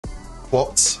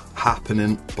What's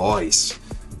happening, boys?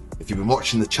 If you've been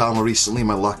watching the channel recently,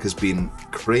 my luck has been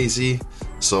crazy.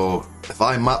 So if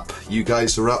I'm up, you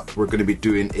guys are up, we're going to be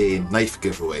doing a knife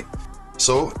giveaway.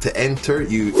 So to enter,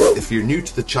 if you're new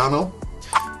to the channel,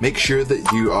 make sure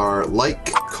that you are like,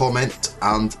 comment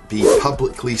and be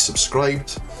publicly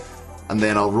subscribed, and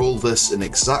then I'll roll this in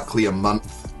exactly a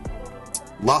month.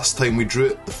 Last time we drew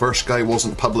it, the first guy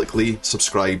wasn't publicly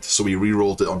subscribed, so we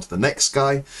re-rolled it onto the next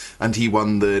guy, and he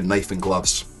won the knife and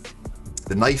gloves.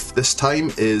 The knife this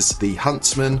time is the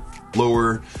Huntsman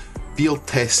lower field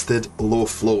tested low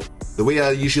float. The way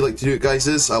I usually like to do it, guys,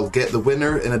 is I'll get the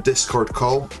winner in a Discord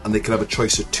call and they can have a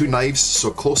choice of 2 knives, so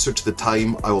closer to the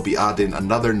time I will be adding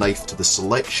another knife to the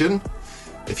selection.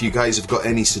 If you guys have got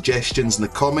any suggestions in the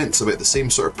comments about the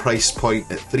same sort of price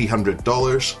point at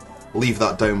 $300, leave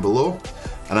that down below.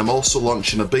 And I'm also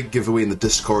launching a big giveaway in the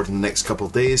Discord in the next couple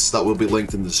of days. That will be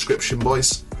linked in the description,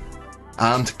 boys.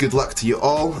 And good luck to you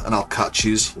all, and I'll catch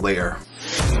yous later.